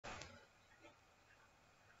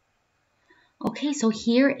Okay, so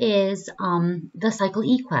here is the cycle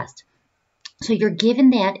equest. So you're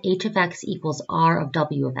given that h of x equals r of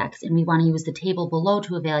w of x, and we want to use the table below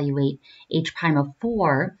to evaluate h prime of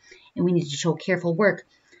 4, and we need to show careful work.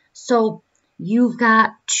 So you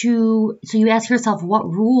ask yourself, what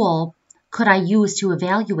rule could I use to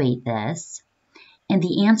evaluate this? And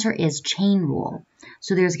the answer is chain rule.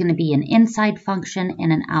 So there's going to be an inside function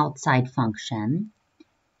and an outside function.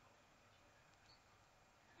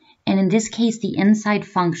 And in this case, the inside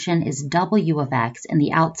function is w of x and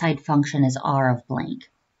the outside function is r of blank.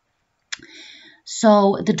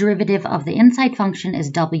 So the derivative of the inside function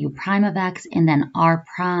is w prime of x and then r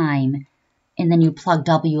prime, and then you plug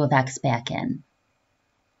w of x back in.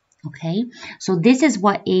 Okay, so this is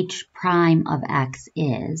what h prime of x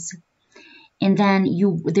is. And then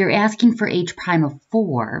they're asking for h prime of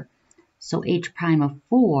 4. So h prime of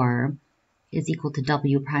 4 is equal to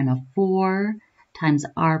w prime of 4 times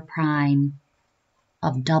r prime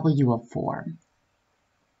of w of 4.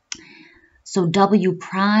 So w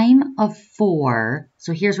prime of 4,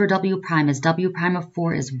 so here's where w prime is. W prime of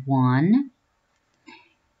 4 is 1.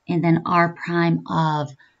 And then r prime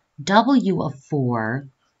of w of 4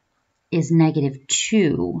 is negative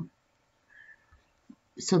 2.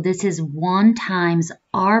 So this is 1 times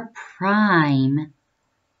r prime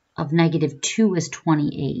of negative 2 is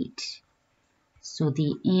 28. So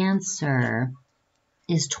the answer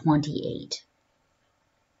is 28.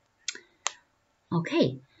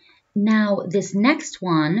 Okay, now this next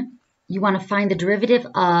one, you want to find the derivative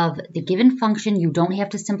of the given function. You don't have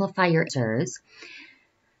to simplify your answers.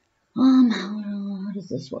 How does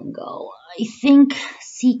this one go? I think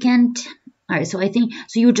secant. All right, so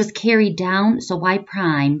you would just carry down, so y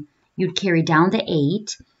prime, you'd carry down the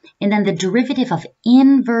 8, and then the derivative of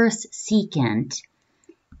inverse secant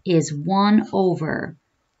is 1 over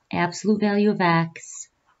absolute value of x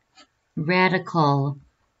radical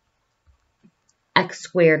x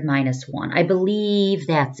squared minus 1. I believe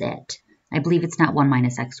that's it. I believe it's not 1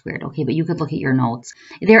 minus x squared. Okay, but you could look at your notes.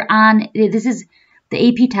 This is, the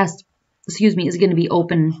AP test, is going to be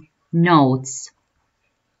open notes.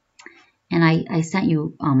 And I sent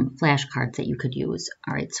you flashcards that you could use.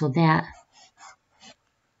 All right, so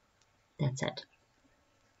that's it.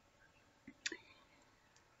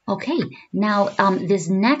 Okay, now this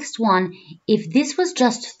next one, if this was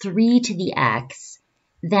just 3 to the x,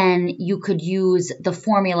 then you could use the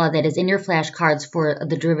formula that is in your flashcards for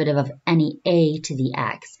the derivative of any a to the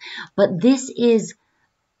x. But this is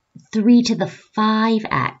 3 to the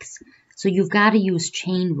 5x, so you've got to use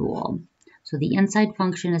chain rule. So the inside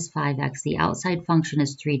function is 5x, the outside function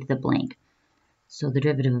is 3 to the blank. So the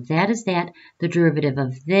derivative of that is that. The derivative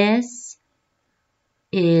of this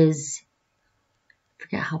is, I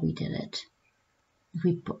forget how we did it.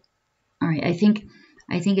 All right, I think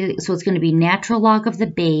so it's going to be natural log of the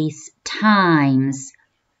base times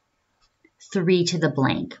 3 to the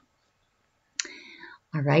blank.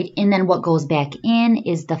 All right, and then what goes back in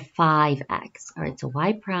is the 5x. All right, so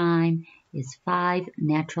y prime is 5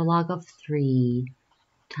 natural log of 3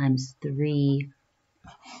 times 3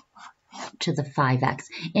 to the 5x.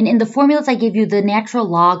 And in the formulas I gave you, the natural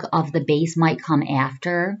log of the base might come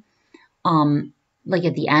after, like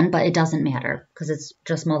at the end, but it doesn't matter because it's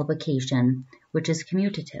just multiplication, which is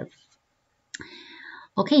commutative.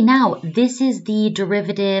 Okay, now this is the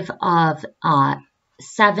derivative of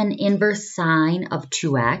 7 inverse sine of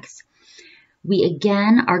 2x. We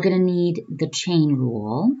again are going to need the chain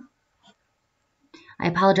rule. I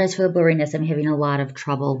apologize for the blurriness. I'm having a lot of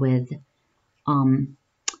trouble with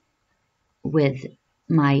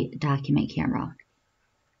my document camera.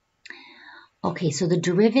 Okay, so the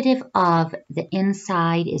derivative of the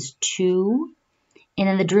inside is 2, and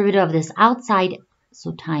then the derivative of this outside,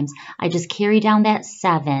 so times, I just carry down that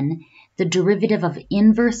 7. The derivative of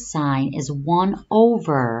inverse sine is 1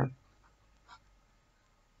 over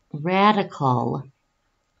radical,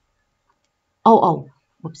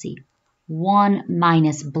 whoopsie, 1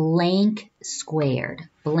 minus blank squared,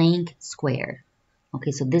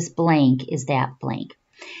 Okay, so this blank is that blank.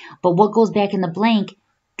 But what goes back in the blank?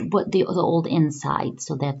 What the old inside,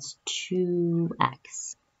 so that's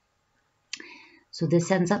 2x. So this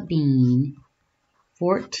ends up being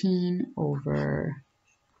 14 over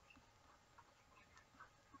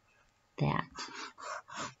that.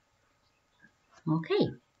 Okay,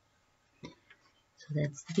 so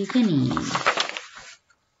that's the beginning. All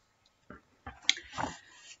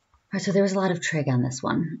right, so there was a lot of trig on this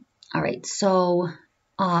one. All right, so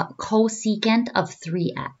cosecant of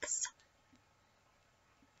 3x.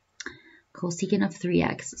 Cosecant of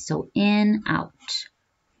 3x, so in, out,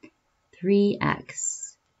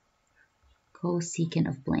 3x, cosecant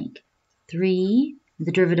of blank. 3,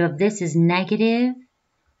 the derivative of this is negative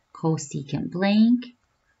cosecant blank,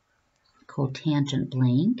 cotangent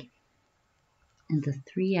blank, and the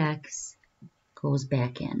 3x goes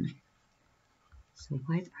back in. So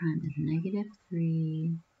y prime is negative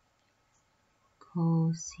 3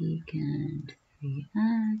 cosecant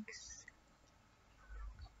 3x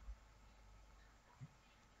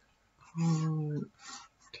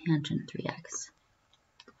cotangent 3x.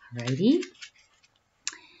 Alrighty.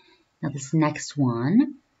 Now this next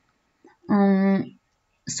one.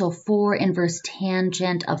 So 4 inverse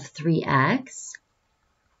tangent of 3x.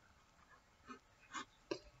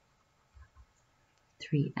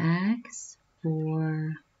 3x,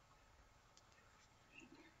 4.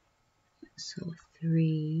 So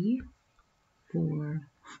 3, 4.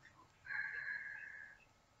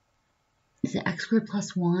 Is it x squared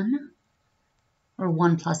plus 1? Or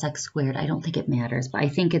 1 plus x squared? I don't think it matters, but I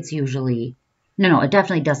think it's usually... No, it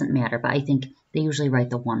definitely doesn't matter, but I think they usually write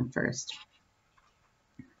the 1 first.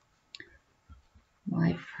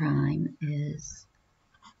 Y prime is...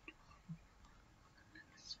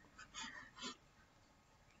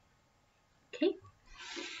 Okay.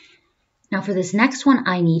 Now for this next one,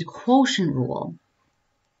 I need quotient rule.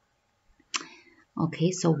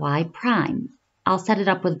 Okay, so y prime. I'll set it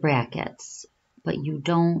up with brackets, but you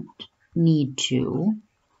don't need to.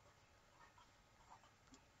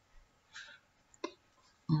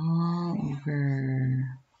 All over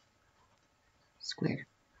squared.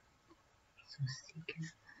 So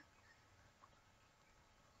secant.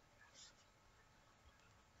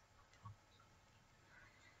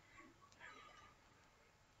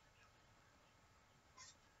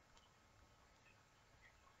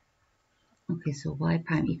 Okay, so y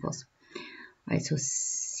prime equals. All right, so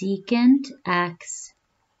secant x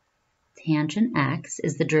tangent x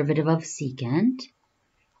is the derivative of secant.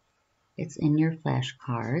 It's in your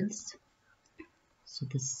flashcards. So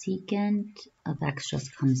the secant of x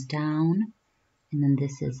just comes down, and then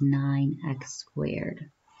this is 9x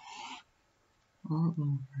squared all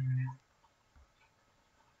over.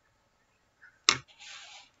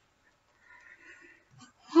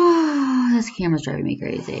 Oh, this camera's driving me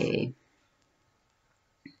crazy.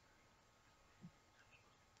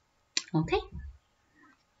 Okay.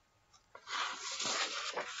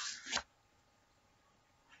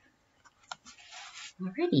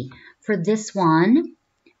 Alrighty. For this one,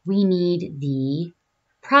 we need the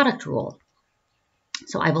product rule.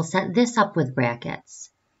 So I will set this up with brackets.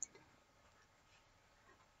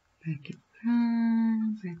 Bracket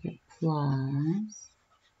prime, bracket plus.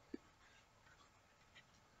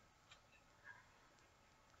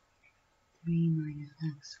 Three minus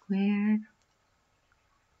x squared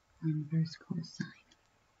inverse cosine.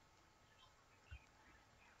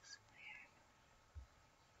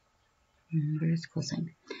 Inverse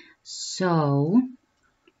cosine. So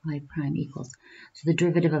y prime equals. So the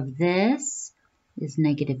derivative of this is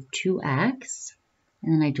negative 2x.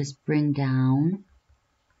 And then I just bring down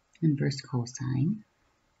inverse cosine.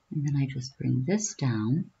 And then I just bring this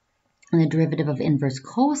down. And the derivative of inverse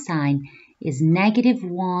cosine is negative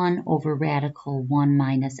 1 over radical 1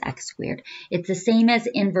 minus x squared. It's the same as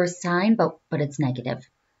inverse sine, but it's negative.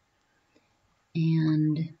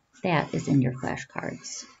 And that is in your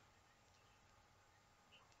flashcards.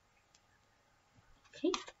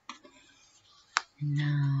 Okay.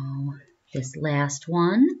 Now, this last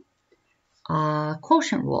one,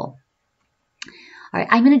 quotient rule. All right,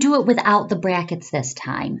 I'm going to do it without the brackets this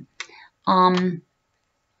time. I'm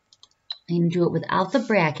going to do it without the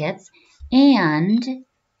brackets, and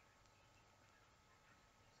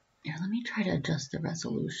here, let me try to adjust the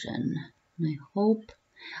resolution. I hope.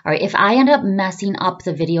 All right, if I end up messing up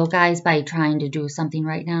the video, guys, by trying to do something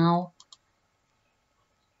right now,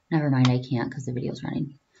 never mind, I can't because the video's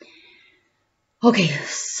running. Okay,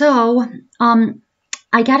 so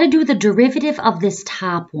I got to do the derivative of this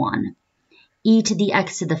top one, e to the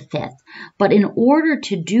x to the 5th. But in order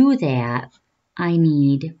to do that, I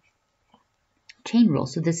need chain rule.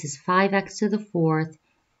 So this is 5x to the 4th,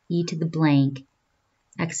 e to the blank,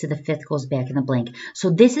 x to the 5th goes back in the blank. So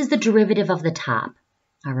this is the derivative of the top,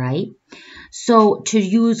 all right? So to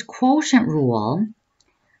use quotient rule,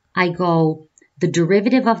 I go the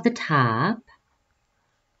derivative of the top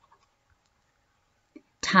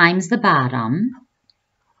times the bottom,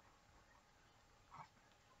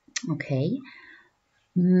 okay,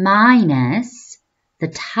 minus the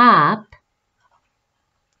top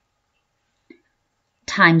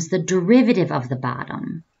times the derivative of the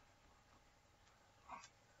bottom,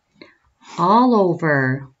 all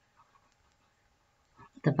over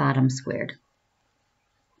the bottom squared.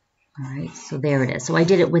 All right, so there it is. So I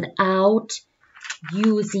did it without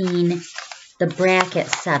using the bracket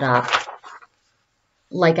setup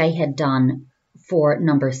like I had done for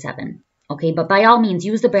number 7. Okay, but by all means,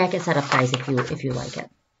 use the bracket setup, guys, if you like it.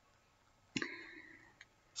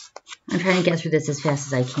 I'm trying to get through this as fast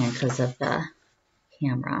as I can because of the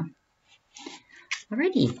camera.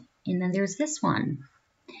 Alrighty, and then there's this one.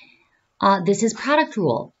 This is product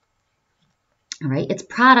rule. All right, it's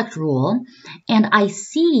product rule, and I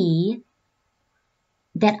see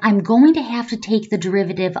that I'm going to have to take the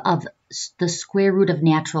derivative of the square root of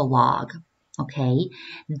natural log. Okay,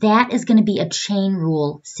 that is going to be a chain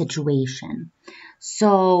rule situation.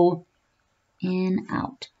 So in,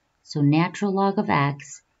 out. So natural log of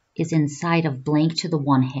x is inside of blank to the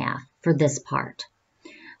 1/2 for this part.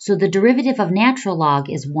 So the derivative of natural log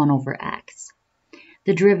is 1 over x.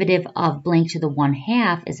 The derivative of blank to the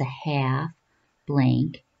 1/2 is a half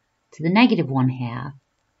blank to the negative 1/2.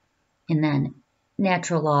 And then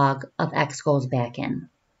natural log of x goes back in.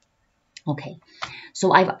 Okay,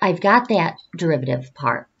 so I've got that derivative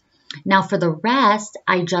part. Now for the rest,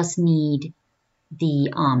 I just need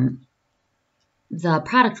the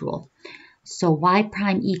product rule. So y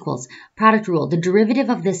prime equals product rule. The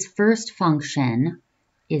derivative of this first function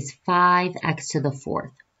is 5x to the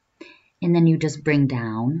 4th. And then you just bring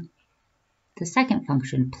down the second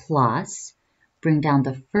function plus bring down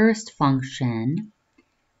the first function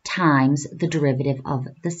times the derivative of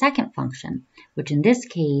the second function, which in this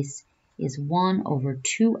case is 1 over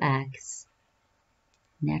 2x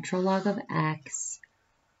natural log of x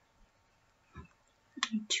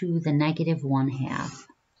to the negative 1/2.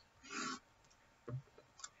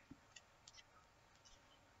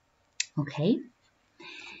 Okay.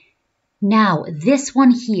 Now this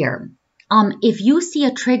one here, if you see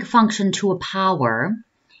a trig function to a power,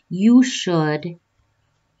 you should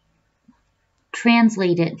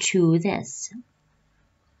translate it to this.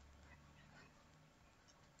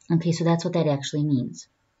 Okay, so that's what that actually means.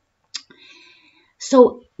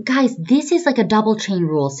 So guys, this is like a double chain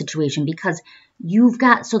rule situation because you've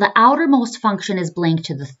got, so the outermost function is blank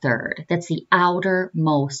to the 3rd. That's the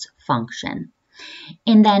outermost function.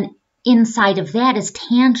 And then inside of that is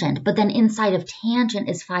tangent, but then inside of tangent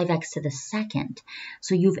is 5x to the 2nd.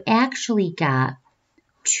 So you've actually got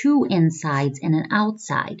 2 insides and an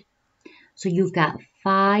outside. So you've got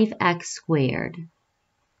 5x squared,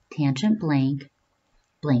 tangent blank,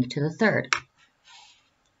 blank to the 3rd.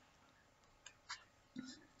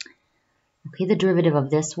 Okay, the derivative of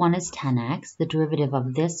this one is 10x. The derivative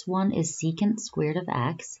of this one is secant squared of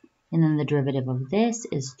x. And then the derivative of this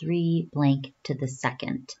is 3 blank to the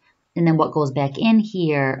 2nd. And then what goes back in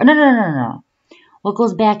here, no. What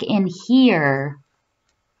goes back in here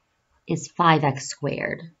is 5x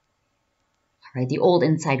squared. All right, the old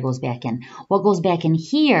inside goes back in. What goes back in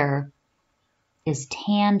here is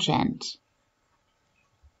tangent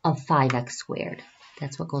of 5x squared.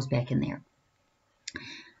 That's what goes back in there.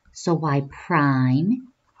 So y prime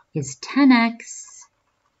is 10x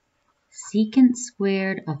secant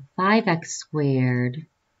squared of 5x squared.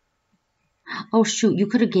 Oh shoot, you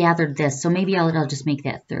could have gathered this, so maybe I'll just make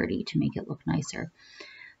that 30 to make it look nicer.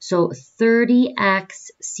 So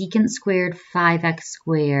 30x secant squared 5x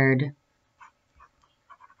squared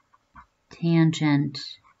tangent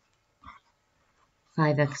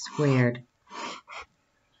 5x squared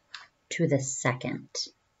to the 2nd.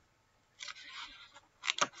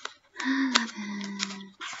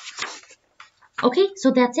 Okay,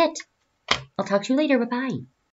 so that's it. I'll talk to you later. Bye-bye.